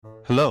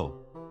Hello,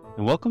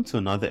 and welcome to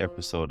another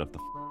episode of the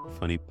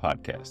Funny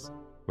Podcast,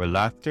 where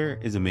laughter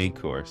is a main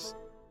course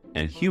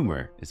and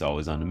humor is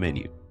always on the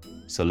menu.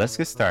 So let's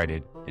get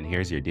started, and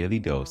here's your daily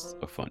dose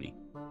of funny.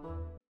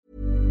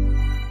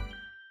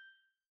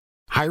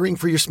 Hiring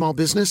for your small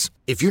business?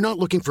 If you're not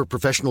looking for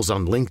professionals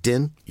on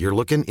LinkedIn, you're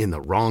looking in the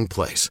wrong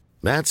place.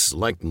 That's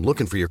like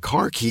looking for your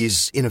car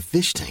keys in a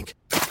fish tank.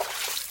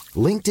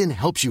 LinkedIn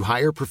helps you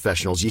hire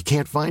professionals you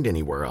can't find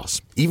anywhere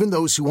else, even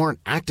those who aren't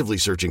actively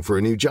searching for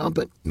a new job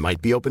but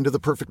might be open to the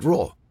perfect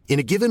role. In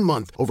a given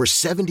month, over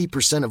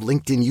 70% of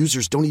LinkedIn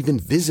users don't even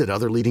visit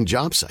other leading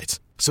job sites.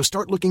 So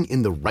start looking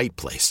in the right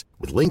place.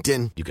 With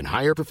LinkedIn, you can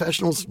hire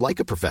professionals like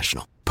a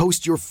professional.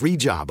 Post your free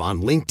job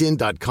on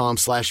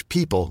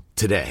linkedin.com/people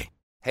today.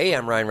 Hey,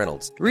 I'm Ryan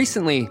Reynolds.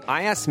 Recently,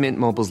 I asked Mint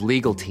Mobile's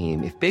legal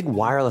team if big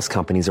wireless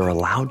companies are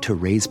allowed to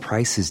raise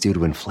prices due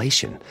to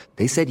inflation.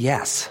 They said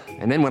yes.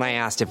 And then when I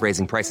asked if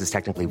raising prices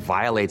technically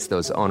violates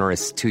those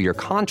onerous two-year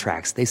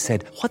contracts, they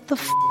said, "What the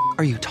f***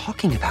 are you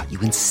talking about, you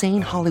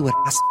insane Hollywood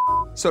ass?"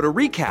 So to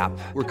recap,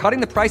 we're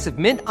cutting the price of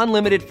Mint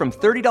Unlimited from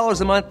 $30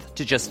 a month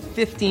to just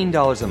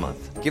 $15 a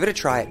month. Give it a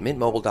try at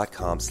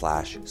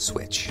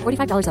mintmobile.com/switch.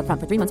 $45 up front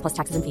for 3 months plus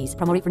taxes and fees.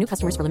 Promo rate for new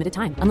customers for limited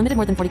time. Unlimited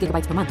more than 40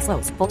 gigabytes per month.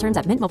 Slows full terms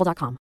at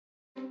mintmobile.com.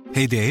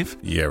 Hey, Dave.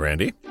 Yeah,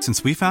 Randy.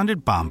 Since we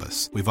founded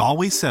Bombas, we've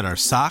always said our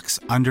socks,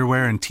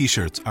 underwear, and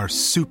T-shirts are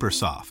super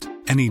soft.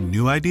 Any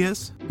new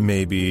ideas?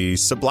 Maybe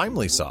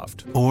sublimely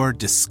soft. Or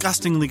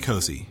disgustingly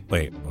cozy.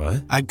 Wait,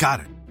 what? I got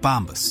it.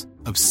 Bombas.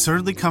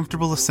 Absurdly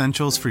comfortable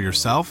essentials for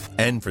yourself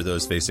and for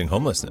those facing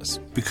homelessness.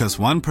 Because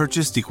one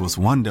purchased equals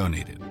one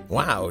donated.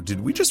 Wow,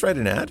 did we just write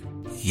an ad?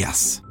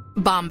 Yes.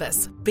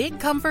 Bombas. Big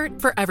comfort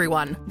for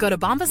everyone. Go to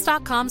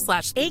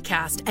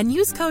bombas.com/ACAST and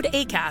use code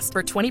ACAST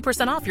for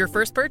 20% off your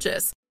first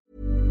purchase.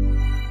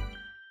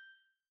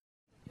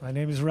 My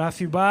name is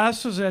Rafi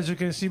Bastos. As you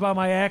can see by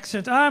my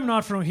accent, I'm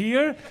not from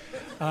here.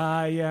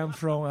 I am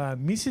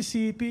from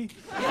Mississippi.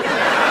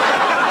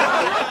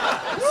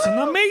 It's an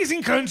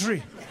amazing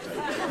country.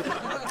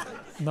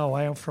 No,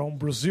 I am from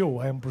Brazil.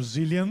 I am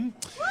Brazilian.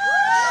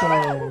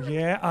 So,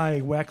 yeah,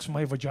 I wax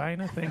my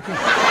vagina. Thank you.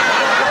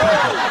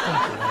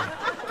 Thank you.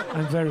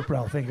 I'm very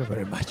proud. Thank you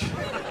very much.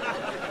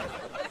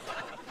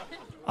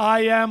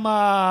 I am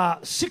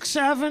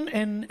 6'7"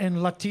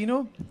 and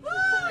Latino.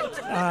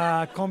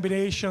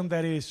 Combination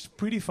that is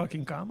pretty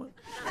fucking common.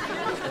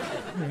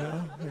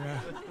 Yeah.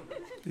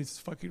 It's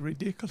fucking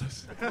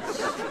ridiculous.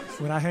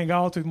 When I hang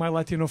out with my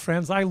Latino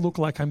friends, I look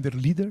like I'm their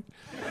leader.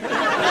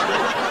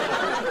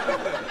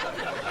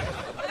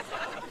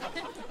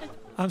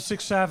 I'm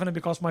 6'7"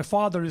 because my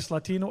father is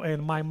Latino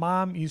and my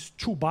mom is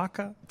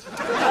Chewbacca.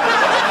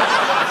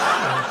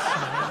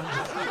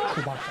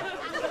 Chewbacca.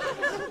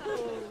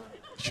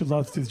 She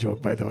loves this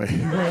joke, by the way.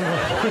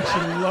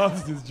 She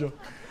loves this joke.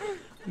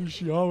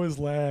 She always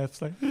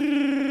laughs like.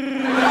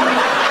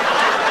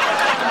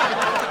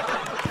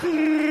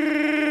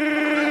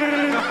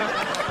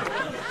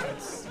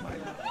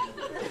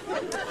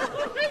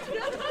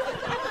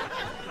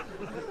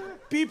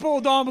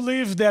 People don't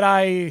believe that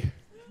I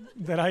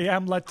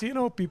am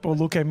Latino. People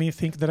look at me and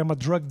think that I'm a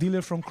drug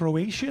dealer from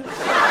Croatia.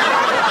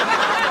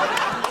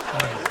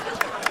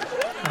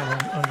 I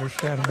don't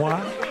understand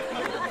why.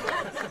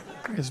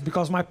 It's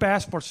because my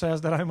passport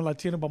says that I'm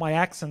Latino, but my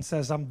accent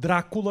says I'm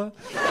Dracula.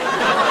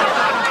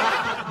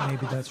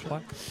 Maybe that's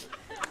why.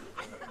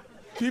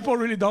 People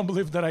really don't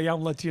believe that I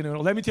am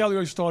Latino. Let me tell you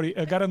a story.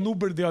 I got an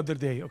Uber the other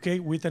day, okay,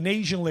 with an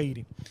Asian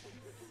lady.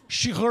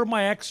 She heard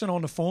my accent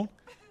on the phone.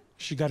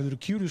 She got a little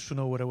curious to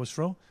know where I was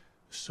from.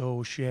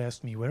 So she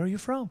asked me, "Where are you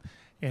from?"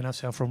 And I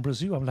said, "I'm from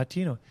Brazil, I'm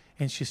Latino."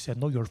 And she said,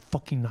 "No, you're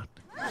fucking not."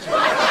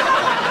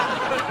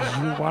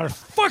 You are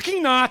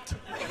fucking not.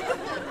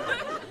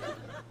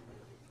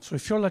 So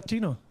if you're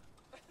Latino,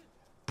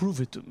 prove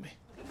it to me.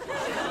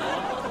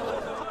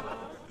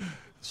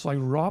 So I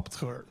robbed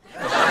her.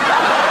 I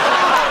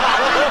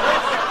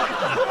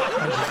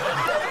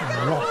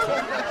robbed her.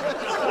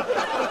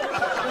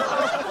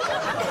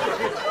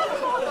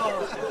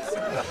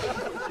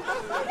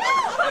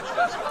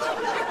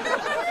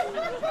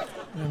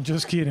 I'm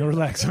just kidding.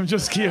 Relax. I'm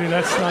just kidding.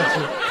 That's not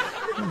true.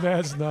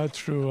 That's not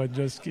true. I'm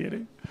just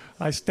kidding.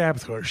 I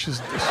stabbed her. She's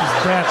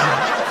dead now.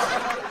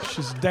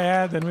 She's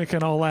dead, and we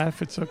can all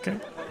laugh. It's okay.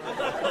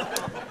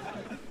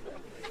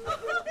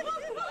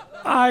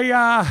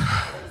 I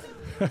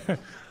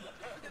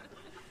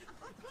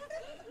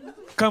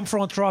come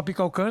from a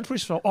tropical country,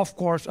 so of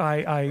course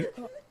I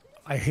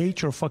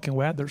hate your fucking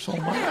weather so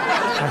much.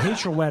 I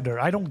hate your weather.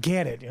 I don't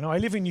get it. I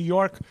live in New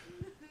York.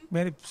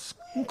 Man, it's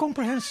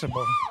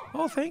incomprehensible.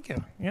 Oh, thank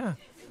you. Yeah.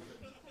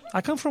 I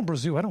come from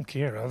Brazil. I don't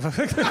care.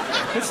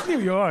 It's New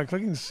York.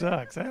 Fucking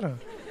sucks. I don't.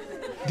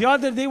 The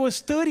other day was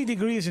 30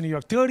 degrees in New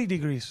York. 30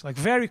 degrees. Like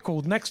very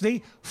cold. Next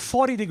day,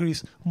 40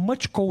 degrees.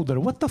 Much colder.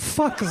 What the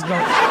fuck is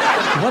going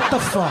on? What the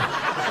fuck?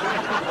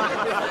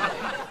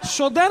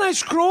 So then I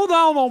scrolled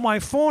down on my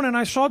phone and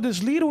I saw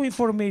this little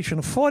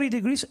information. 40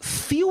 degrees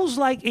feels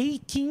like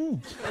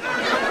 18.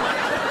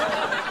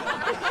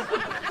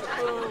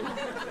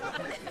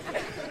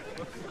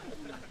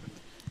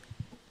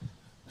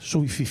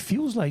 So if he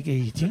feels like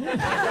 18,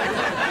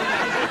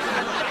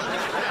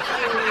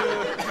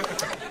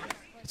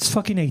 it's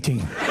fucking 18.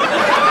 Okay?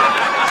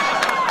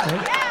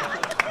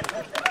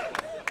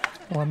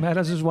 What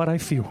matters is what I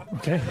feel,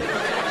 okay?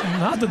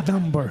 Not the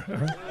number.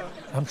 Right?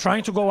 I'm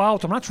trying to go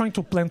out. I'm not trying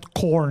to plant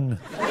corn.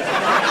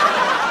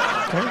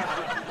 Okay?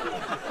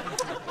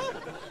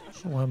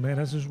 So what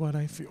matters is what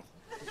I feel.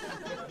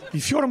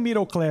 If you're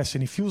middle class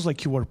and it feels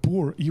like you are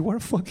poor, you are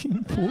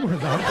fucking poor.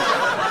 Right?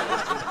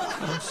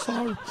 I'm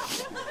sorry.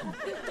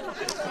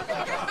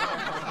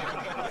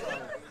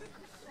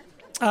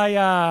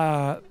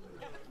 I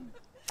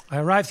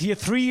arrived here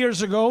 3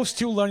 years ago,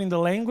 still learning the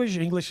language.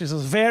 English is a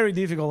very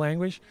difficult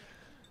language.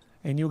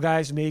 And you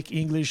guys make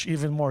English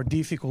even more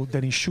difficult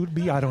than it should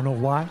be. I don't know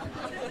why.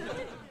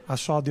 I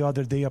saw the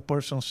other day a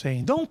person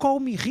saying, don't call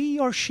me he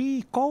or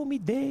she, call me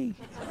they.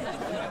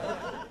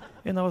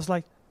 And I was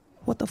like,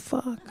 what the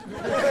fuck?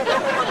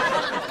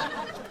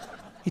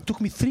 It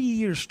took me 3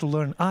 years to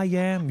learn I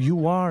am,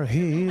 you are,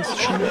 he is,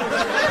 she is.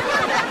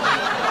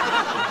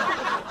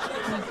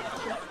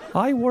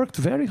 I worked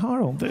very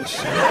hard on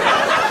this.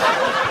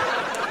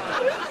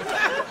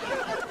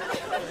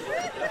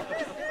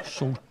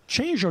 So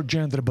change your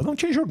gender, but don't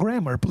change your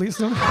grammar, please.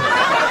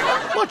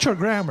 Not your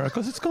grammar,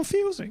 because it's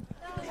confusing.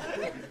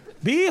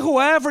 Be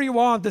whoever you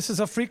want. This is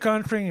a free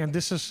country, and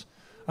this is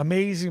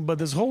amazing, but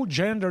this whole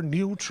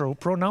gender-neutral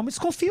pronoun, it's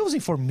confusing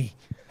for me.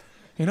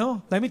 You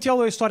know? Let me tell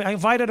you a story. I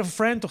invited a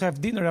friend to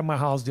have dinner at my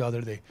house the other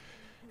day.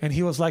 And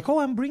he was like, oh,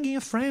 I'm bringing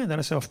a friend. And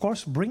I said, of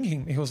course, bring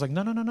him. And he was like,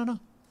 no.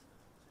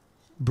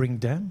 Bring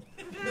them.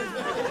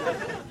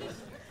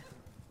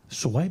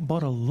 So I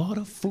bought a lot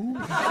of food.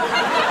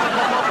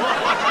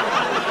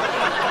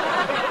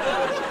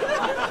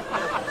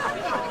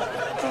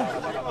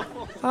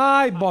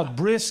 I bought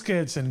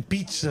briskets and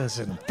pizzas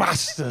and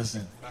pastas.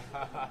 And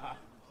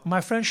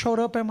my friend showed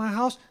up at my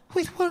house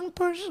with one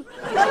person.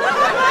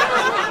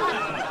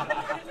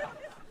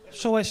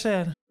 So I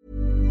said,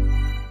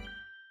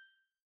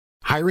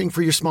 Hiring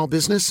for your small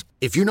business?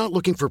 If you're not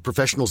looking for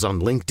professionals on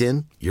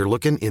LinkedIn, you're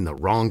looking in the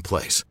wrong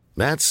place.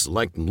 That's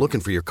like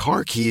looking for your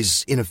car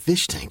keys in a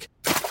fish tank.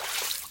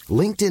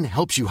 LinkedIn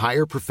helps you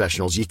hire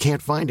professionals you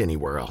can't find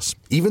anywhere else,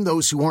 even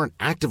those who aren't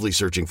actively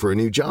searching for a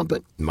new job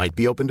but might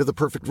be open to the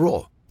perfect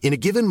role. In a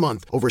given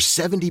month, over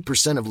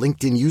 70% of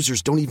LinkedIn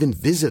users don't even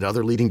visit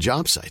other leading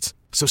job sites.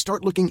 So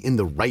start looking in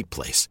the right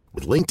place.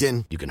 With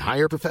LinkedIn, you can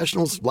hire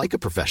professionals like a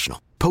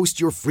professional. Post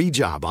your free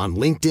job on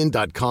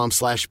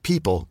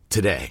linkedin.com/people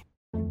today.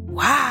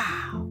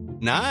 Wow.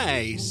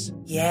 Nice.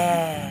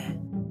 Yeah.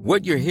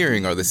 What you're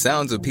hearing are the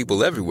sounds of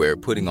people everywhere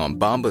putting on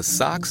Bombas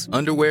socks,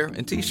 underwear,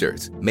 and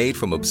T-shirts made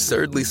from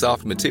absurdly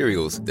soft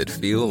materials that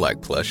feel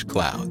like plush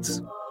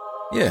clouds.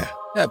 Yeah,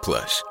 that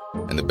plush.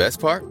 And the best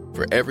part?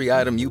 For every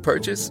item you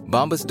purchase,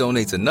 Bombas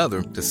donates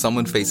another to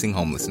someone facing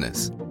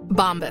homelessness.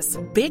 Bombas.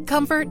 Big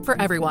comfort for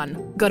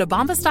everyone. Go to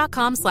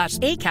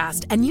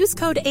bombas.com/ACAST and use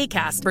code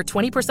ACAST for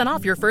 20%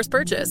 off your first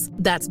purchase.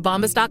 That's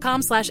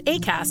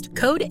bombas.com/ACAST.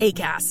 Code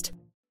ACAST.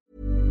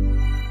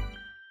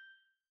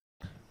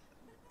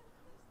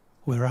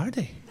 where are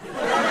they?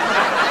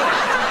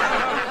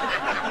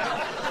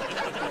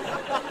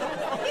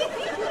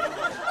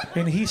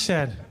 And he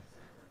said,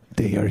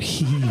 they are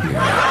here.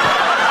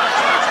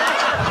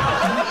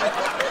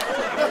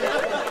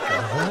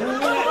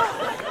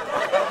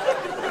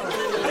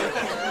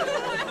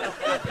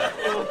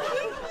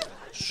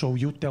 So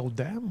you tell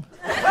them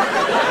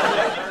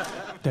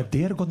that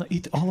they're gonna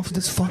eat all of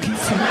this fucking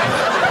food.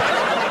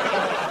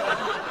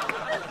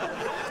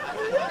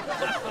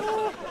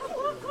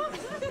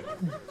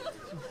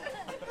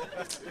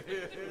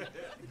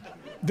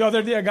 The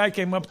other day, a guy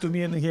came up to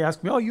me and he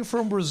asked me, "Oh, you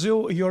from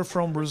Brazil? You're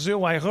from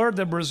Brazil? I heard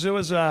that Brazil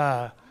is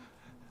a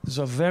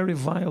very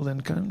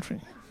violent country."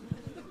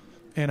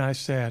 And I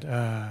said,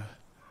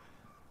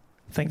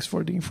 "Thanks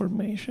for the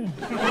information.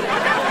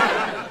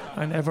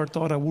 I never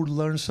thought I would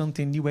learn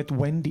something new at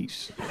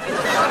Wendy's."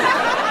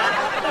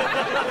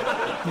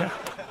 Yeah.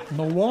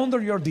 No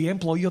wonder you're the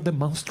employee of the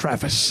month,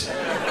 Travis.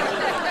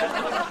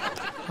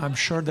 I'm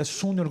sure that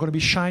soon you're going to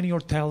be shining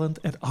your talent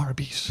at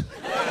Arby's.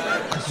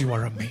 Because you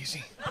are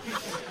amazing.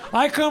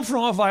 I come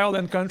from a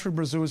violent country.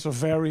 Brazil is a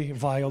very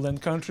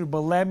violent country.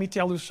 But let me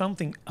tell you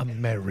something.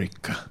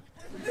 America.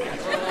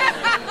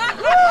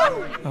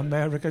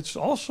 America is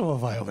also a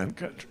violent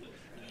country.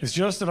 It's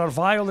just that our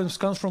violence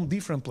comes from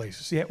different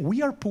places. Yeah,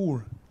 we are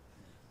poor.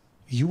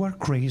 You are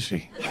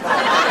crazy.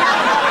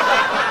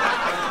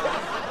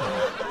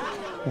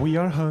 We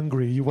are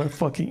hungry. You are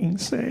fucking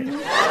insane.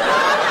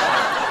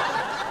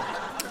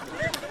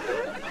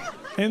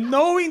 And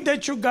knowing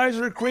that you guys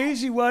are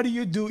crazy, what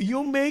do?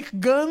 You make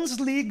guns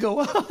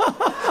legal.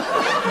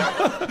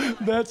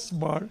 That's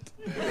smart.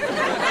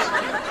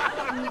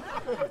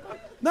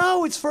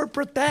 No, it's for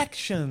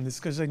protection. It's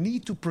because I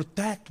need to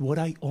protect what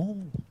I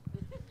own.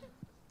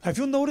 Have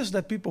you noticed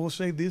that people who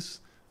say this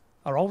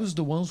are always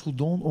the ones who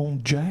don't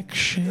own jack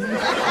shit?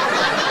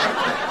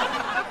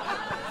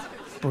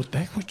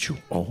 Protect what you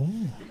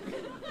own?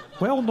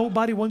 Well,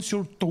 nobody wants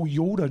your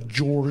Toyota,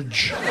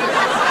 George.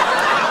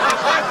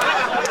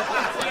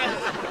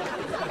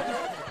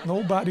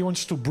 Nobody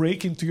wants to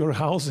break into your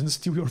house and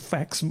steal your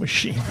fax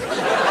machine.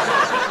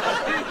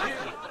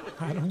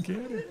 I don't get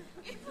it.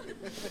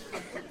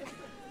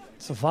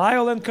 It's a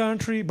violent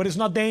country, but it's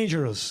not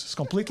dangerous. It's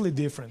completely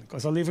different.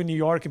 Because I live in New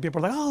York and people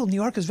are like, oh, New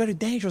York is very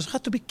dangerous. You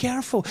have to be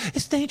careful.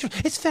 It's dangerous.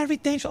 It's very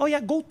dangerous. Oh, yeah,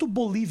 go to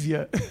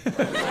Bolivia.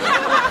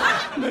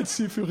 Let's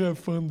see if you have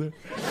fun there.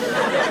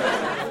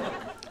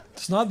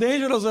 It's not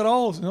dangerous at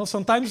all. You know,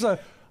 sometimes I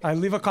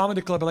leave a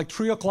comedy club at like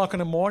 3 o'clock in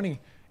the morning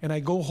and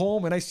I go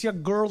home and I see a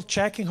girl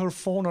checking her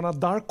phone on a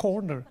dark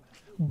corner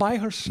by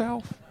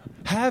herself,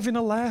 having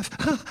a laugh.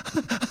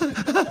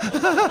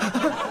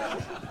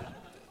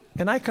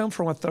 And I come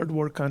from a third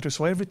world country,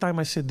 so every time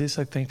I see this,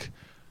 I think,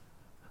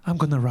 I'm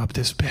gonna rob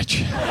this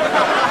bitch.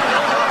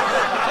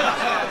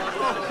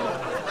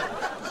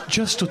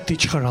 Just to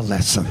teach her a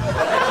lesson.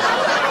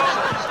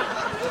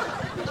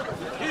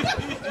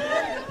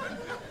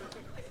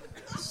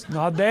 It's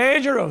not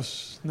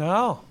dangerous.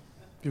 No.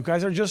 You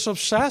guys are just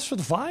obsessed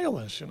with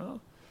violence, you know.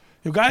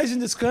 You guys in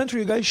this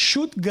country, you guys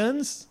shoot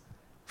guns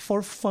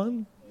for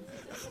fun.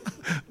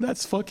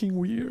 That's fucking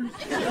weird.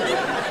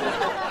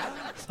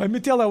 Let me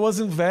tell you, I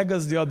was in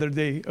Vegas the other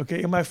day,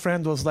 okay? And my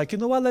friend was like, you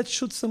know what, let's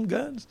shoot some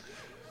guns.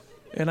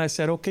 And I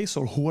said, okay,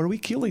 so who are we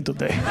killing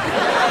today?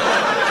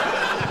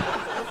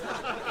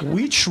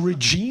 Which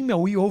regime are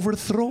we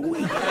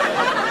overthrowing?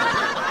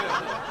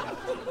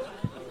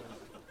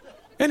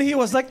 And he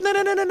was like,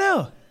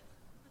 no.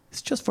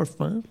 It's just for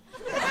fun.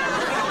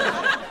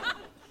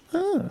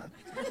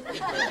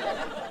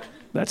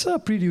 That's a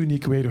pretty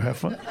unique way to have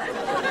fun.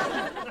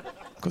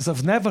 Because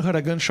I've never heard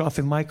a gunshot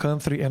in my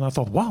country, and I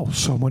thought, wow,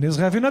 someone is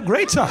having a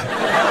great time.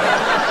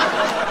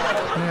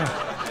 Yeah.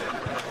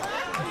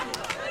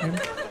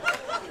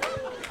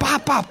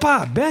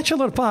 Pa,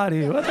 bachelor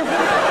party. What the fuck?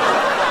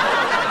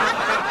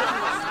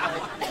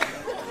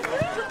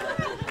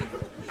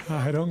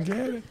 I don't get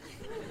it.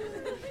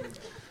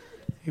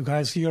 You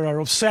guys here are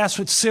obsessed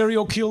with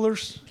serial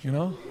killers, you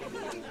know?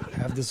 I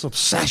have this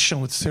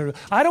obsession with serial.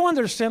 I don't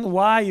understand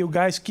why you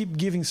guys keep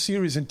giving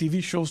series and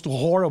TV shows to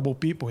horrible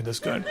people in this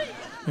country.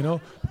 You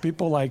know,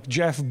 people like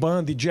Jeff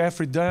Bundy,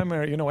 Jeffrey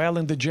Dahmer, you know,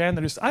 Ellen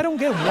DeGeneres. I don't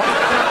get why.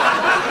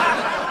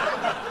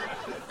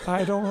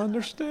 I don't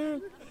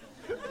understand.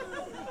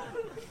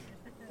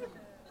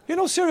 You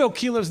know, serial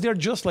killers, they're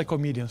just like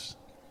comedians.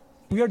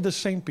 We are the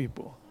same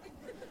people.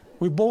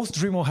 We both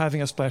dream of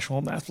having a special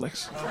on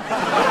Netflix.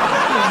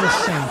 We're the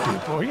same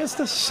people. It's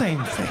the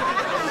same thing.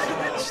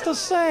 It's the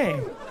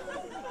same.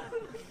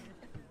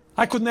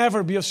 I could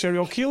never be a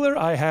serial killer.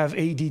 I have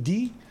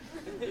ADD.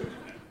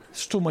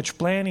 It's too much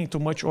planning, too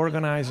much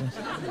organizing,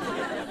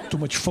 too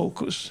much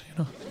focus, you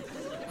know.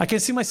 I can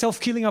see myself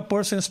killing a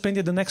person and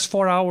spending the next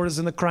 4 hours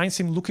in the crime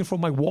scene looking for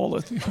my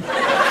wallet.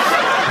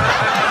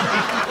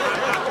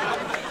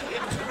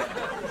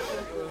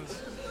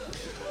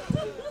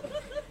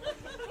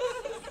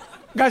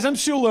 Guys, I'm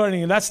still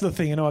learning, and that's the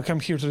thing, you know. I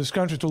come here to this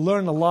country to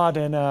learn a lot,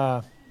 and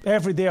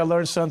every day I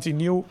learn something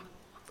new.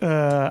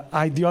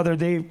 The other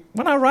day,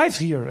 when I arrived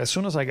here, as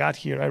soon as I got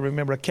here, I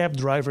remember a cab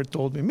driver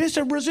told me,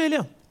 Mr.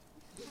 Brazilian,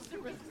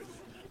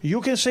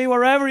 you can say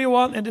wherever you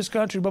want in this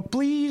country, but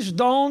please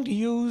don't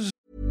use...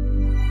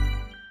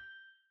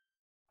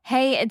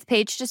 Hey, it's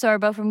Paige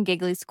DeSorbo from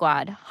Giggly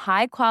Squad.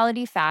 High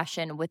quality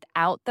fashion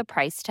without the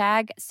price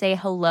tag. Say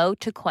hello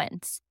to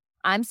Quince.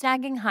 I'm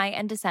snagging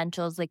high-end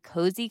essentials like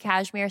cozy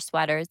cashmere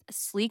sweaters,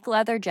 sleek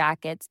leather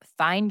jackets,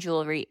 fine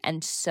jewelry,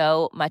 and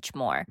so much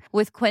more.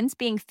 With Quince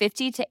being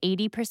 50 to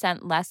 80%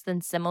 less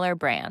than similar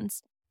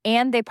brands.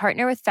 And they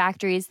partner with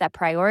factories that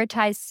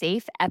prioritize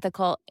safe,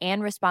 ethical,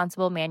 and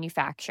responsible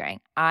manufacturing.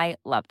 I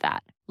love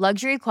that.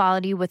 Luxury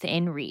quality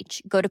within reach.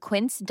 Go to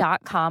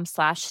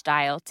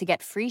quince.com/style to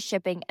get free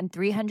shipping and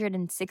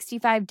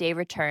 365-day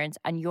returns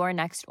on your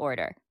next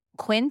order.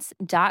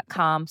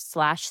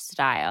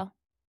 Quince.com/style.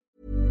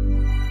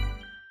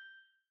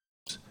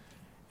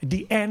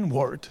 The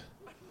N-word.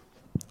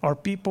 Our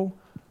people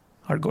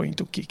are going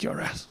to kick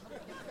your ass.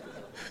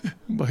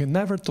 But he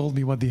never told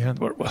me what the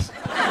N-word was.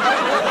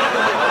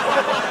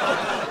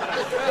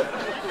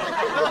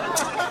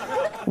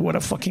 What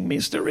a fucking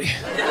mystery.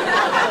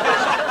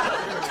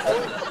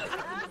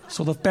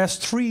 So the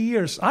past 3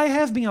 years, I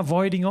have been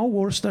avoiding all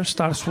words that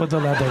starts with the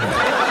letter A.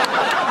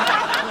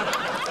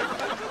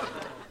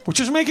 Which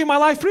is making my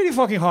life pretty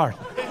fucking hard.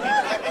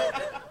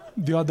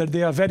 The other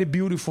day, a very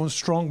beautiful and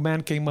strong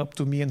man came up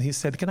to me and he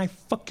said, "Can I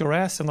fuck your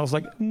ass?" And I was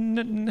like,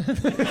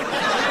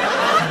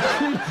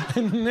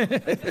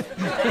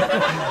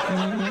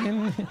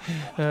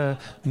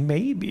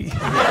 maybe.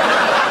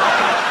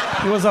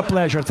 It was a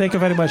pleasure. Thank you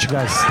very much,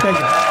 guys. Thank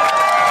you.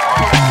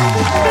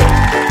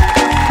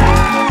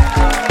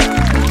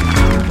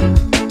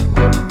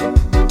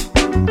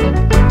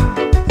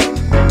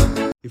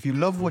 If you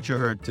love what you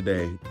heard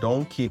today,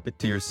 don't keep it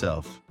to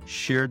yourself.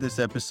 Share this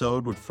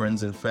episode with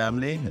friends and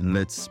family, and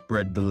let's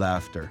spread the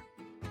laughter.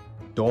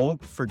 Don't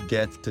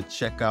forget to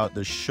check out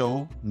the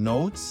show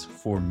notes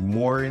for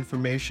more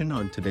information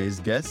on today's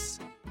guests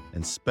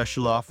and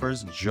special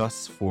offers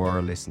just for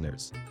our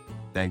listeners.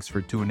 Thanks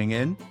for tuning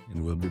in,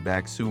 and we'll be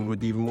back soon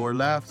with even more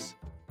laughs.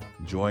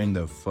 Join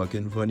the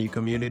fucking funny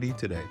community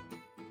today.